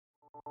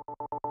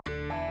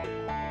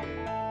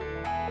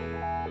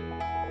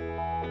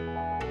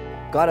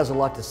God has a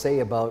lot to say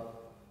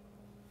about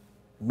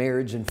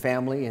marriage and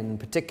family, and in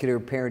particular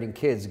parenting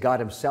kids. God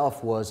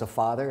himself was a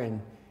father,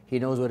 and he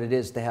knows what it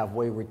is to have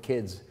wayward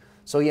kids.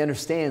 So he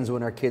understands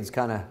when our kids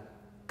kind of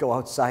go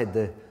outside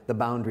the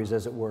boundaries,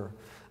 as it were.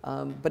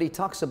 But he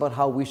talks about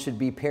how we should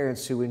be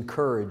parents who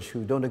encourage,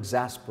 who don't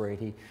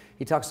exasperate.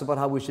 He talks about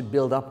how we should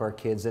build up our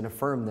kids and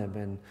affirm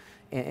them,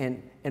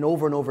 and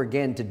over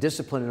again to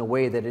discipline in a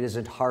way that it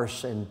isn't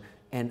harsh and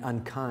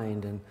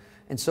unkind.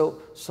 And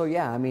so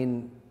yeah, I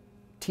mean,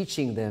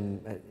 teaching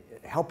them,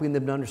 helping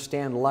them to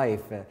understand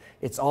life,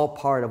 it's all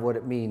part of what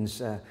it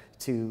means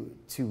to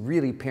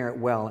really parent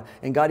well.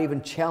 And God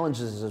even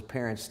challenges us as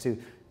parents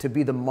to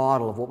be the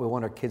model of what we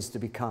want our kids to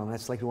become.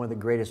 That's like one of the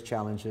greatest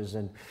challenges.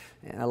 And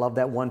I love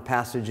that one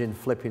passage in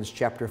Philippians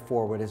chapter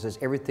 4 where it says,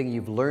 everything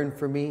you've learned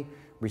from me,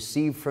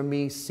 received from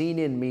me, seen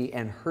in me,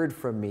 and heard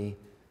from me,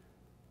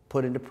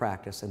 put into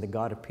practice, and the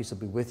God of peace will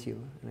be with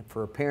you. And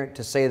for a parent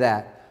to say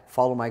that,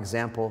 follow my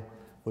example,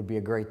 would be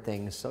a great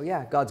thing. So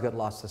yeah, God's got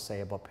lots to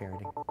say about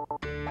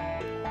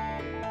parenting.